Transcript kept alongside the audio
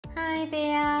Hi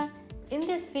there! In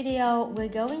this video, we're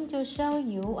going to show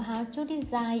you how to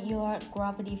design your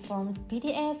Gravity Forms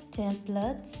PDF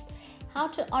templates, how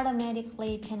to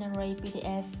automatically generate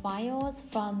PDF files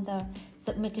from the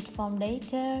submitted form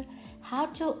data, how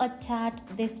to attach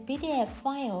these PDF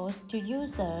files to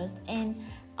users and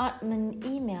admin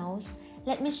emails.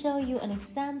 Let me show you an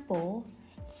example.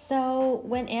 So,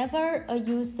 whenever a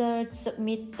user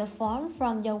submits the form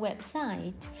from your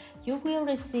website, you will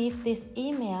receive this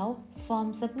email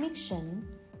form submission.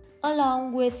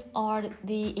 Along with all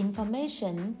the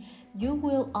information, you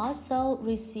will also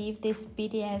receive this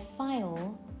PDF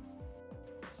file.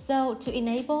 So, to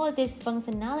enable this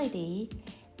functionality,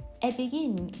 at the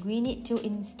beginning, we need to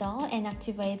install and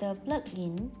activate the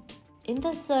plugin. In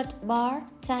the search bar,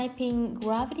 type in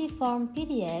Gravity Form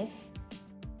PDF.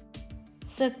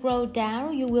 Scroll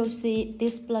down, you will see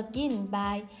this plugin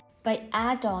by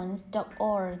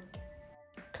addons.org.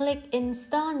 Click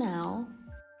Install now.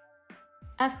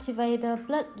 Activate the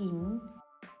plugin.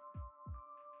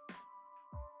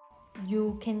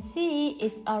 You can see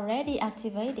it's already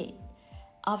activated.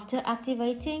 After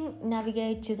activating,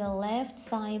 navigate to the left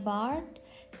sidebar.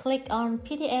 Click on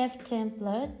PDF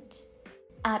template.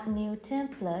 Add new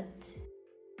template.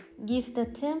 Give the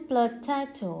template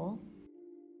title.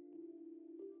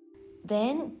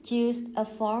 Then choose a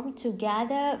form to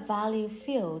gather value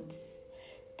fields.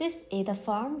 This is the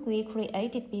form we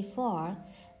created before.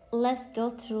 Let's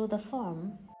go through the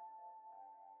form.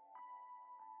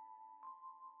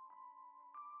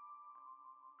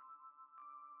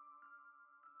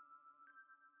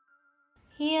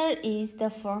 Here is the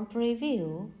form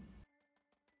preview.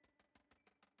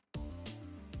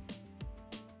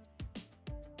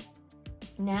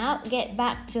 Now get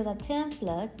back to the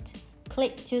template.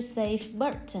 Click to Save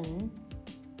button.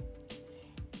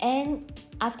 And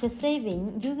after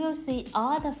saving, you will see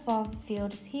all the form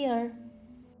fields here.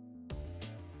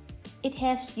 It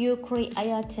helps you create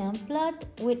a template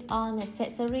with all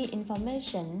necessary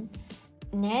information.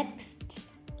 Next,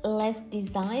 let's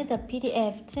design the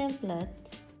PDF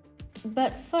template.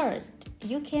 But first,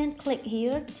 you can click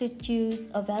here to choose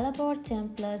available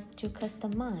templates to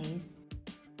customize.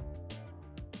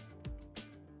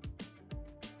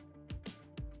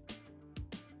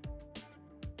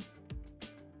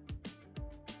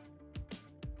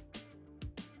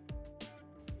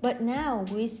 But now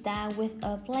we start with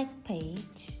a blank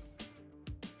page.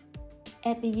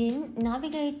 At begin,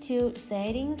 navigate to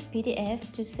Settings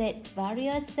PDF to set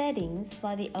various settings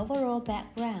for the overall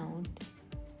background.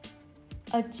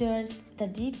 Adjust the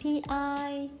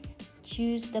DPI,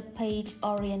 choose the page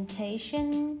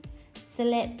orientation,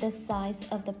 select the size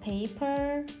of the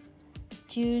paper,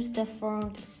 choose the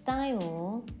font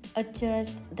style,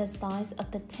 adjust the size of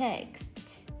the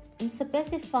text,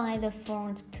 specify the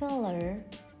font color.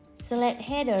 Select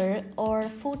header or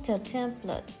footer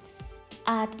templates.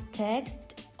 Add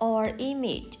text or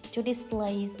image to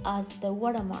display as the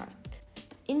watermark.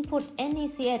 Input any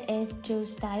CSS to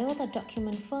style the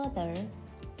document further.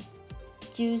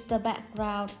 Choose the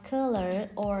background color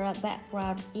or a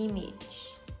background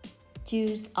image.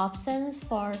 Choose options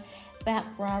for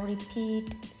background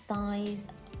repeat, size,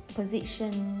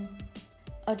 position.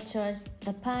 Adjust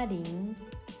the padding.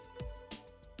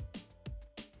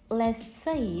 Let's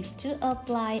save to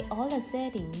apply all the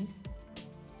settings.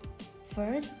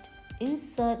 First,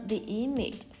 insert the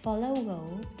image for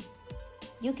logo.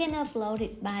 You can upload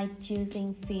it by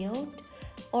choosing field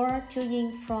or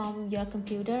choosing from your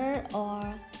computer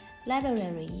or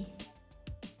library.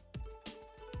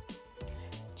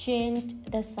 Change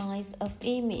the size of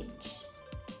image.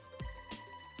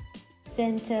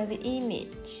 Center the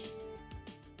image.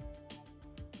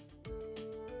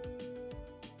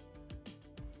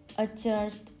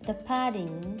 Adjust the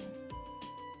padding.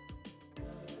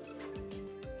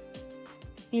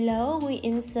 Below, we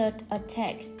insert a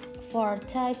text for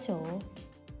title.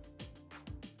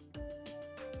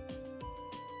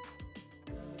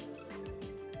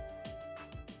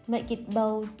 Make it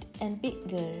bold and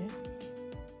bigger.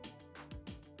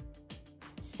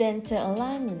 Center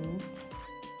alignment.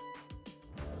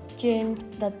 Change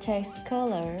the text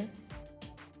color.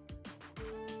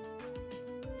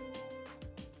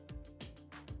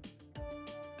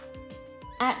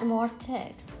 Add more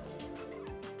text.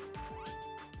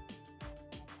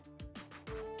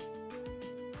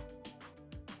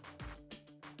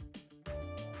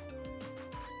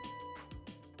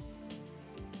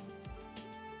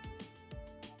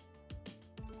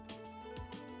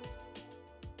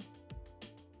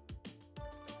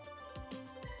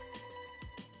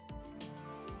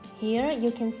 Here you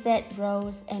can set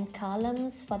rows and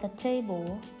columns for the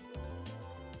table.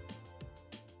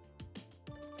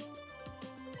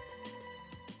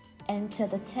 enter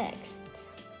the text.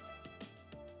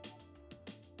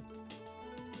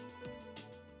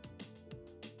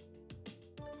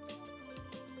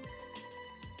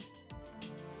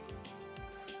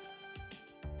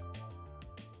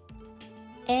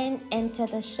 And enter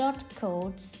the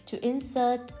shortcodes to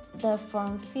insert the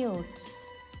form fields.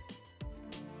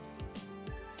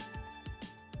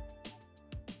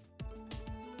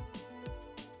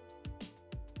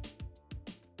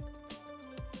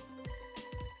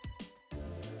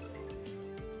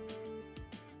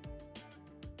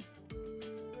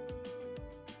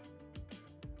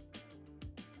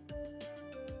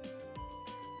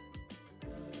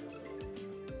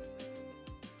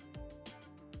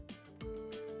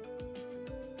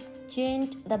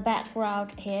 Change the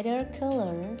background header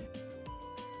color.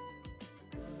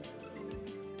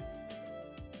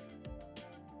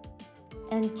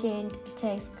 And change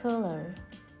text color.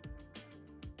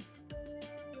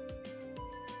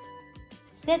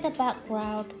 Set the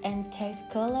background and text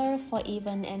color for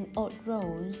even and odd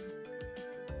rows.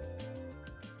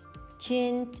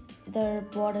 Change the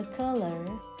border color.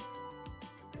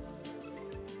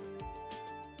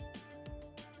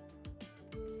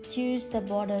 Choose the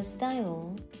border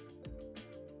style.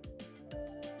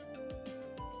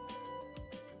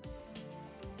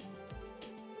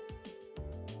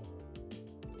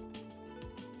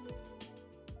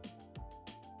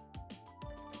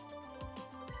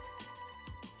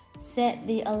 Set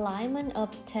the alignment of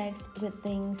text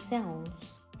within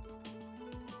cells.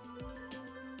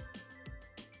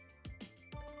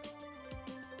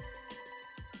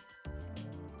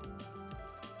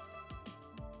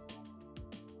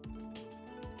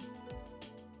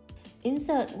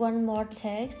 Insert one more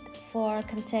text for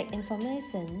contact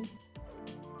information.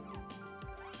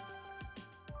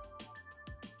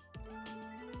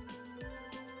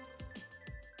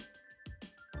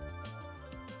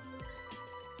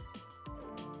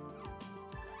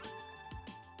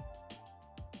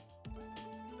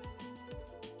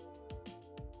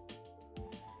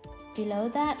 Below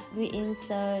that, we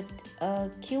insert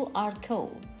a QR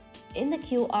code. In the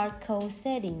QR code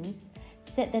settings,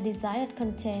 set the desired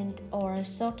content or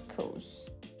shortcodes.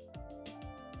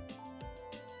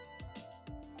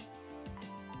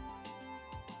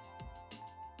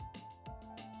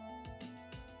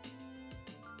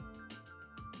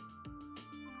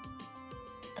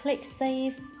 Click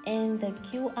Save and the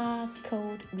QR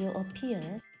code will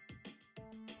appear.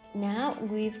 Now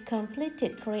we've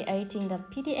completed creating the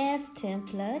PDF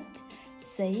template.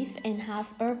 Save and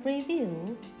have a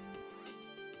preview.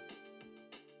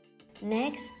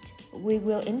 Next, we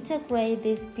will integrate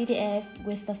this PDF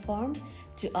with the form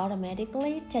to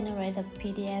automatically generate the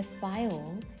PDF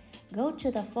file. Go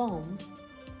to the form,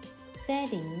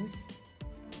 Settings,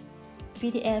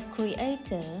 PDF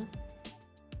Creator,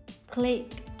 click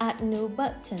Add New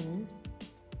button,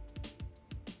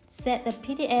 set the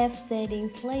PDF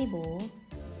settings label,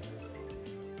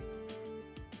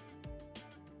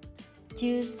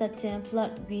 choose the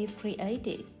template we've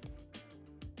created.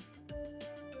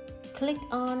 Click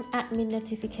on Admin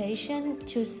Notification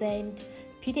to send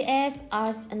PDF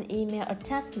as an email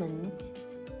attachment.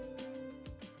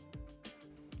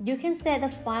 You can set the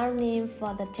file name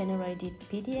for the generated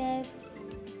PDF.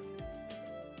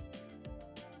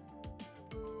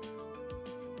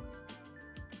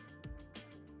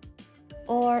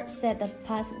 Or set the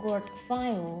password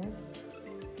file.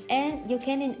 And you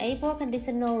can enable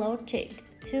conditional logic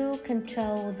to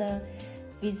control the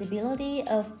visibility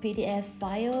of PDF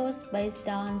files based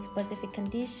on specific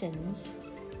conditions.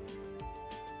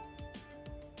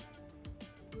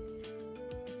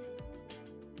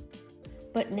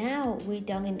 But now we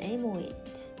don't enable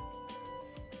it.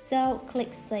 So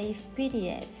click Save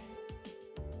PDF.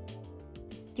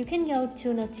 You can go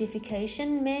to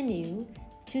Notification menu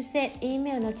to set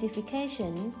email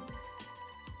notification.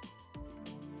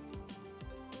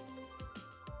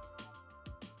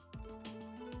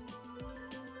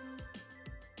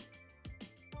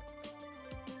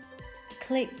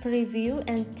 Click Preview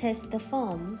and test the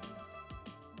form.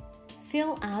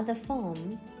 Fill out the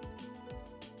form.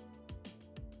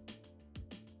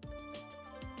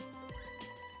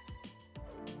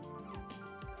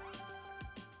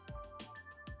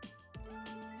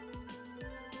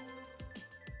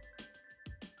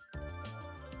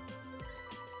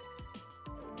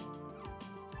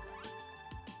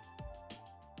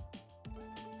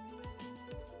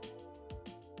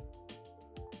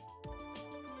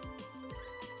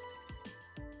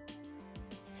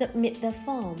 Submit the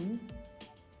form.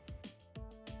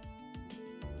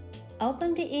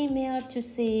 Open the email to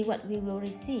see what we will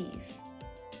receive.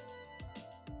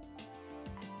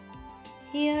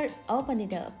 Here, open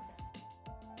it up.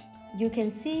 You can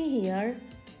see here,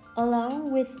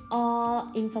 along with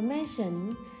all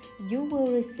information, you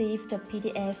will receive the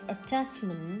PDF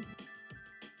attachment.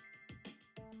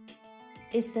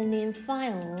 It's the name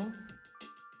file.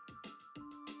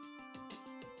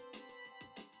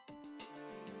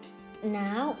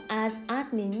 Now, as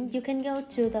admin, you can go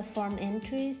to the form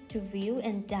entries to view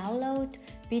and download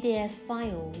PDF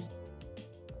files.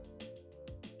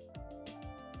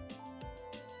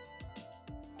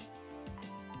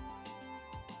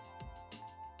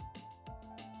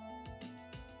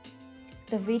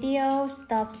 The video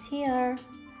stops here.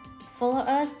 Follow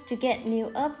us to get new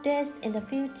updates in the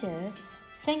future.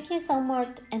 Thank you so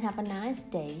much and have a nice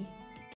day.